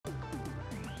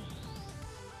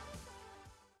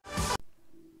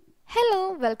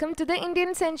Hello, welcome to the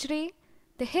Indian Century.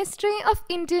 The history of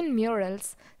Indian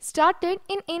murals started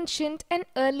in ancient and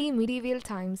early medieval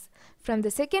times, from the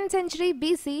 2nd century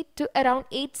BC to around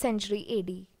 8th century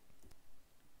AD.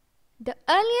 The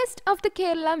earliest of the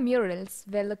Kerala murals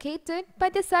were located by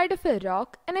the side of a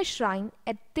rock and a shrine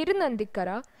at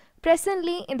Thirunandikkara,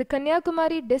 presently in the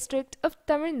Kanyakumari district of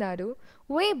Tamil Nadu,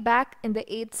 way back in the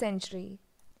 8th century.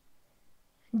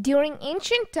 During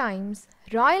ancient times,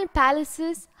 royal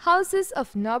palaces, houses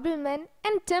of noblemen,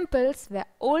 and temples were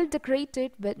all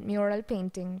decorated with mural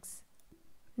paintings.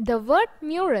 The word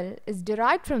mural is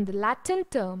derived from the Latin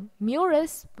term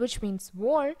murus, which means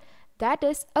wall, that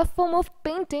is, a form of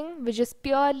painting which is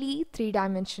purely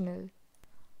three-dimensional.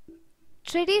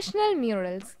 Traditional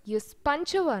murals use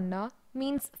Panchavarna,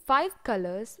 means 5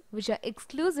 colors, which are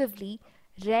exclusively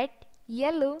red,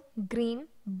 yellow, green,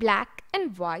 black,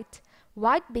 and white.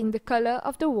 White being the color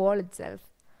of the wall itself.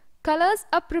 Colors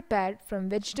are prepared from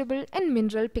vegetable and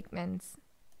mineral pigments.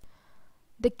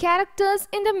 The characters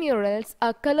in the murals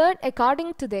are colored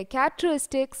according to their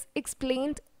characteristics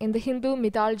explained in the Hindu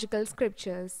mythological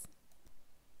scriptures.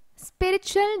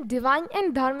 Spiritual, divine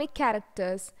and dharmic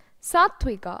characters,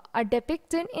 Sattvika, are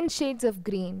depicted in shades of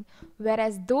green,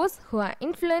 whereas those who are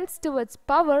influenced towards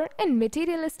power and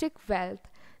materialistic wealth,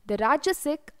 the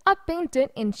Rajasic, are painted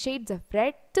in shades of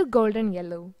red to golden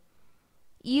yellow.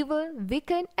 Evil,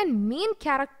 wicked and mean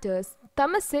characters,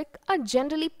 Tamasic, are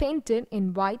generally painted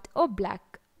in white or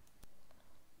black.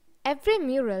 Every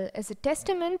mural is a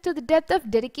testament to the depth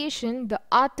of dedication the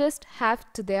artists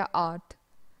have to their art.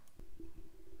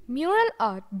 Mural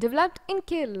art developed in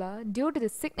Kerala due to the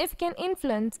significant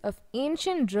influence of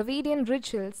ancient Dravidian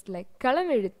rituals like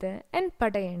Kalameluthu and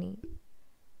Patayani.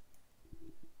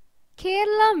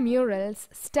 Kerala murals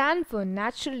stand for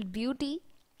natural beauty,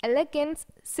 elegance,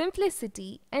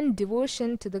 simplicity, and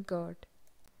devotion to the god.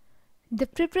 The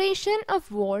preparation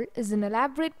of wall is an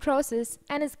elaborate process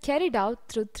and is carried out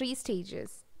through 3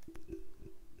 stages.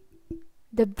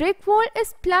 The brick wall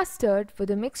is plastered with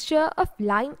a mixture of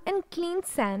lime and clean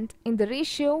sand in the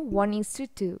ratio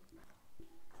 1:2.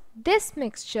 This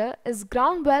mixture is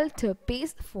ground well to a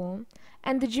paste form,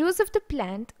 and the juice of the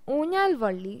plant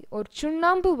Onyalvalli or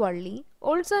Chunnambuvalli,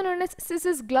 also known as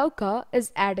Cissus glauca,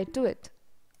 is added to it.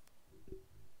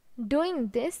 Doing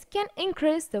this can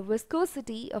increase the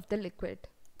viscosity of the liquid.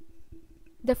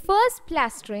 The first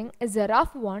plastering is a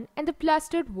rough one and the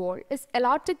plastered wall is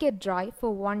allowed to get dry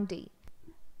for 1 day.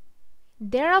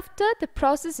 Thereafter, the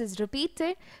process is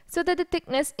repeated so that the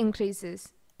thickness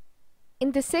increases.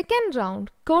 In the second round,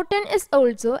 cotton is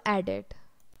also added.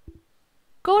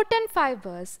 Cotton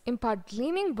fibers impart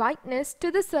gleaming whiteness to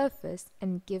the surface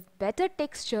and give better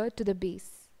texture to the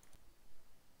base.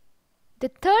 The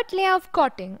third layer of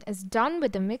coating is done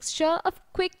with a mixture of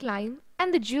quicklime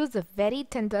and the juice of very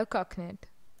tender coconut.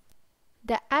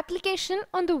 The application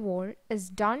on the wall is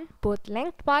done both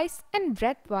lengthwise and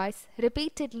breadthwise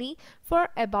repeatedly for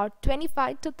about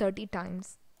 25 to 30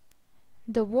 times.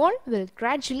 The wall will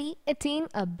gradually attain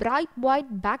a bright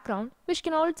white background, which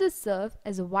can also serve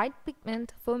as a white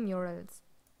pigment for murals.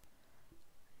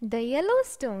 The yellow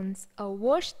stones are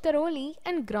washed thoroughly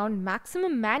and ground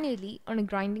maximum manually on a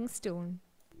grinding stone.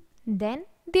 Then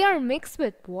they are mixed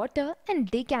with water and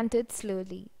decanted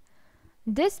slowly.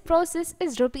 This process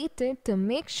is repeated to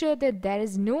make sure that there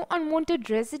is no unwanted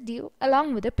residue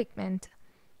along with the pigment.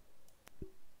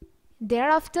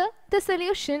 Thereafter, the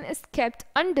solution is kept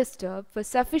undisturbed for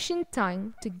sufficient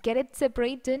time to get it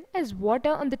separated as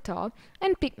water on the top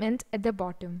and pigment at the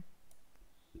bottom.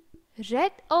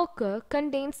 Red ochre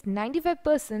contains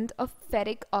 95% of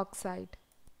ferric oxide.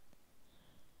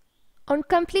 On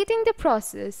completing the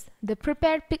process, the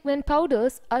prepared pigment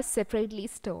powders are separately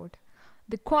stored.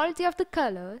 The quality of the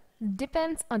color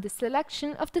depends on the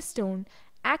selection of the stone,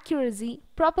 accuracy,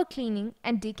 proper cleaning,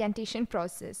 and decantation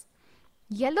process.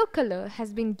 Yellow color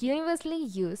has been universally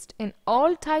used in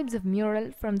all types of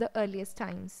mural from the earliest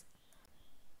times.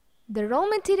 The raw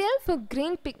material for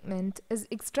green pigment is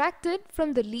extracted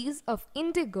from the leaves of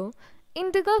Indigo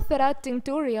Ferra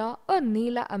tinctoria or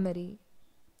Neelamari.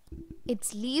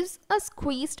 Its leaves are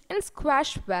squeezed and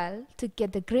squashed well to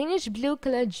get the greenish blue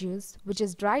color juice, which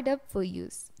is dried up for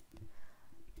use.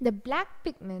 The black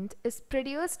pigment is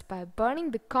produced by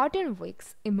burning the cotton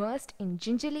wicks immersed in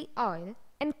gingerly oil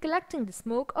and collecting the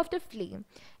smoke of the flame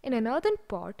in an earthen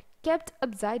pot kept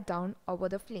upside down over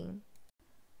the flame.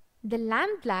 The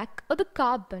lamp black or the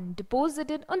carbon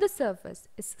deposited on the surface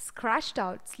is scratched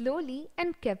out slowly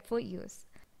and kept for use.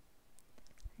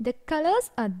 The colors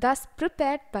are thus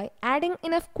prepared by adding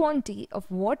enough quantity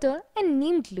of water and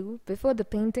neem glue before the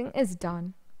painting is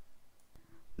done.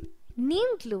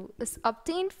 Neem glue is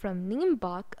obtained from neem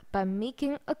bark by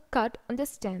making a cut on the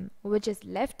stem which is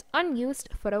left unused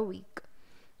for a week.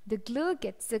 The glue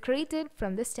gets secreted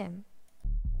from the stem.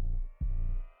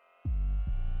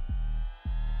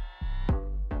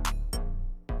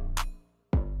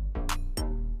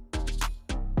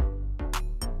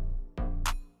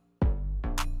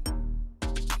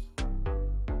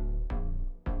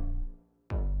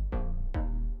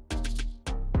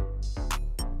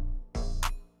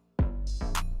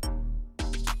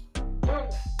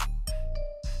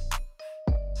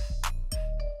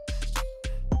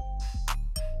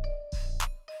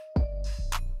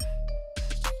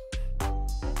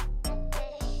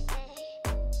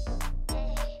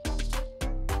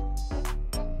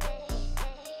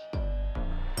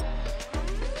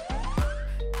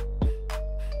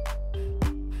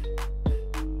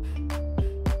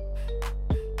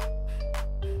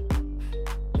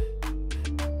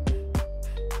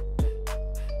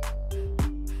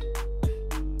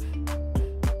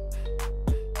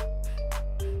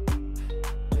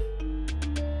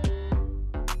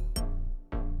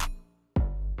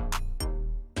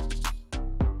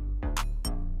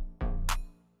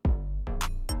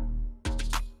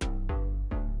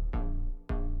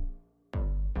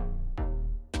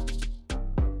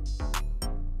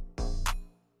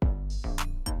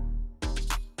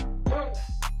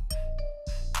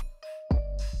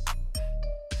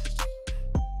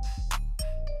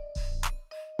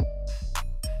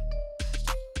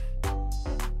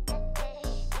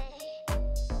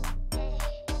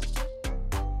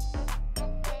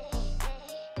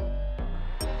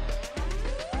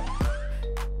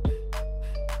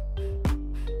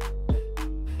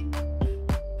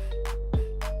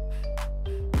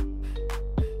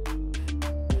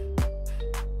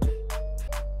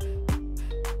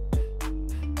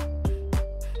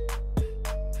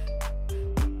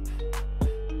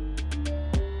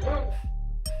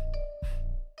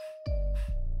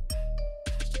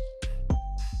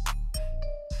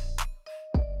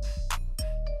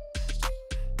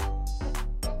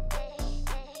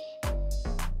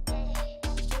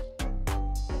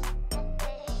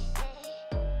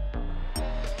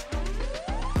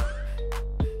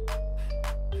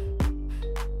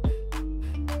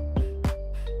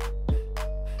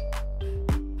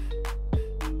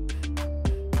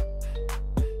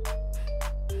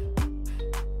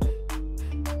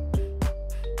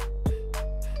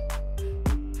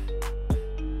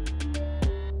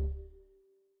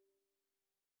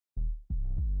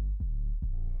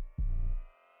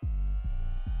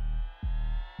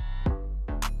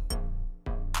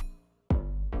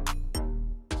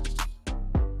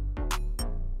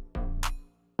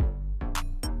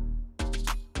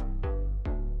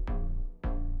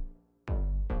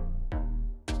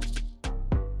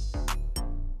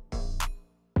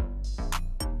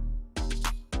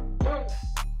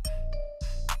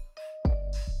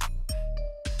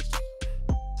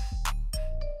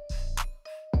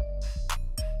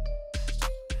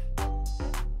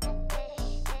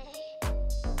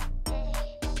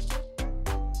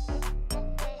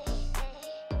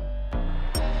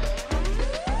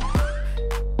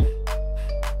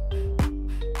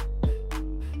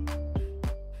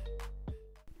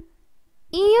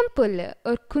 Iyyampullu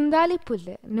or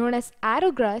Kuntalipullu, known as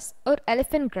arrow grass or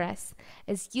elephant grass,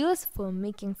 is used for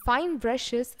making fine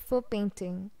brushes for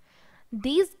painting.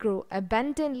 These grow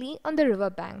abundantly on the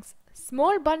riverbanks.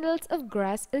 Small bundles of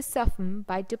grass is softened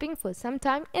by dipping for some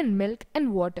time in milk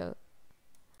and water.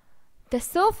 The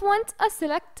soft ones are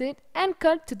selected and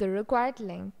cut to the required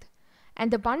length,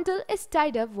 and the bundle is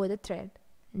tied up with a thread.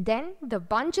 Then the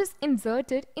bunch is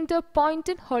inserted into a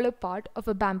pointed hollow part of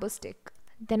a bamboo stick.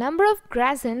 The number of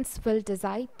grass ends will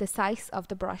decide the size of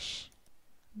the brush.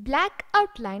 Black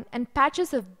outline and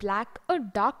patches of black or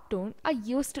dark tone are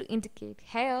used to indicate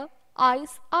hair,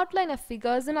 eyes, outline of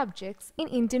figures and objects in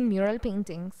Indian mural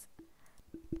paintings.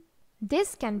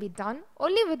 This can be done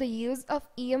only with the use of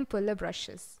Iyyampullu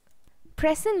brushes.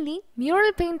 Presently,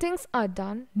 mural paintings are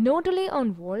done not only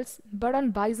on walls but on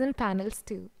bison panels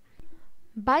too.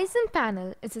 Bison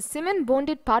panel is a cement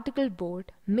bonded particle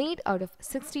board made out of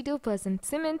 62%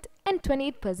 cement and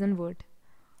 28% wood.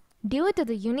 Due to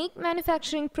the unique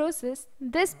manufacturing process,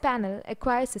 this panel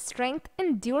acquires the strength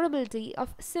and durability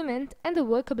of cement and the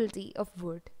workability of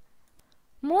wood.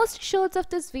 Most shots of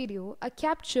this video are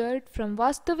captured from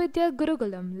Vastuvidya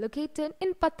Gurukulam located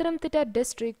in Pathanamthitta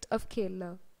district of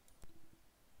Kerala.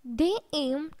 They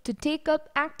aim to take up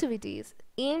activities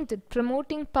aimed at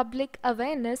promoting public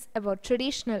awareness about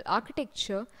traditional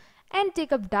architecture and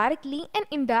take up directly and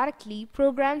indirectly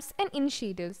programs and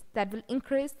initiatives that will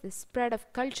increase the spread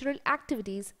of cultural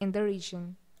activities in the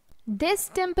region. This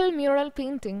temple mural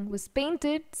painting was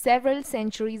painted several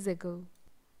centuries ago.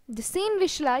 The scene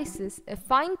visualizes a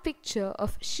fine picture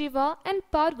of Shiva and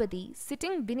Parvati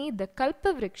sitting beneath the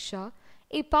Kalpavriksha,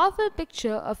 a powerful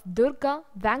picture of Durga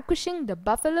vanquishing the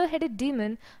buffalo-headed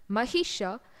demon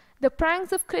Mahisha, the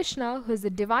pranks of Krishna, who is the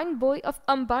divine boy of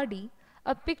Ambadi,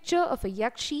 a picture of a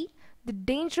Yakshi, the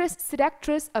dangerous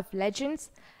seductress of legends,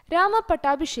 Rama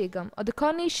Pattabhishekam, or the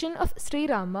coronation of Sri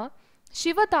Rama,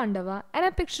 Shiva Tandava, and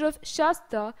a picture of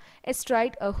Shasta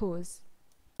astride a horse.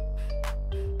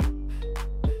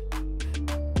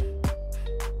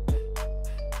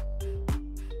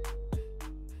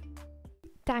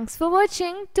 Thanks for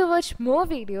watching. To watch more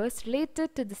videos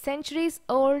related to the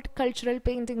centuries-old cultural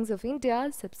paintings of India,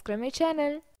 subscribe my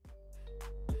channel.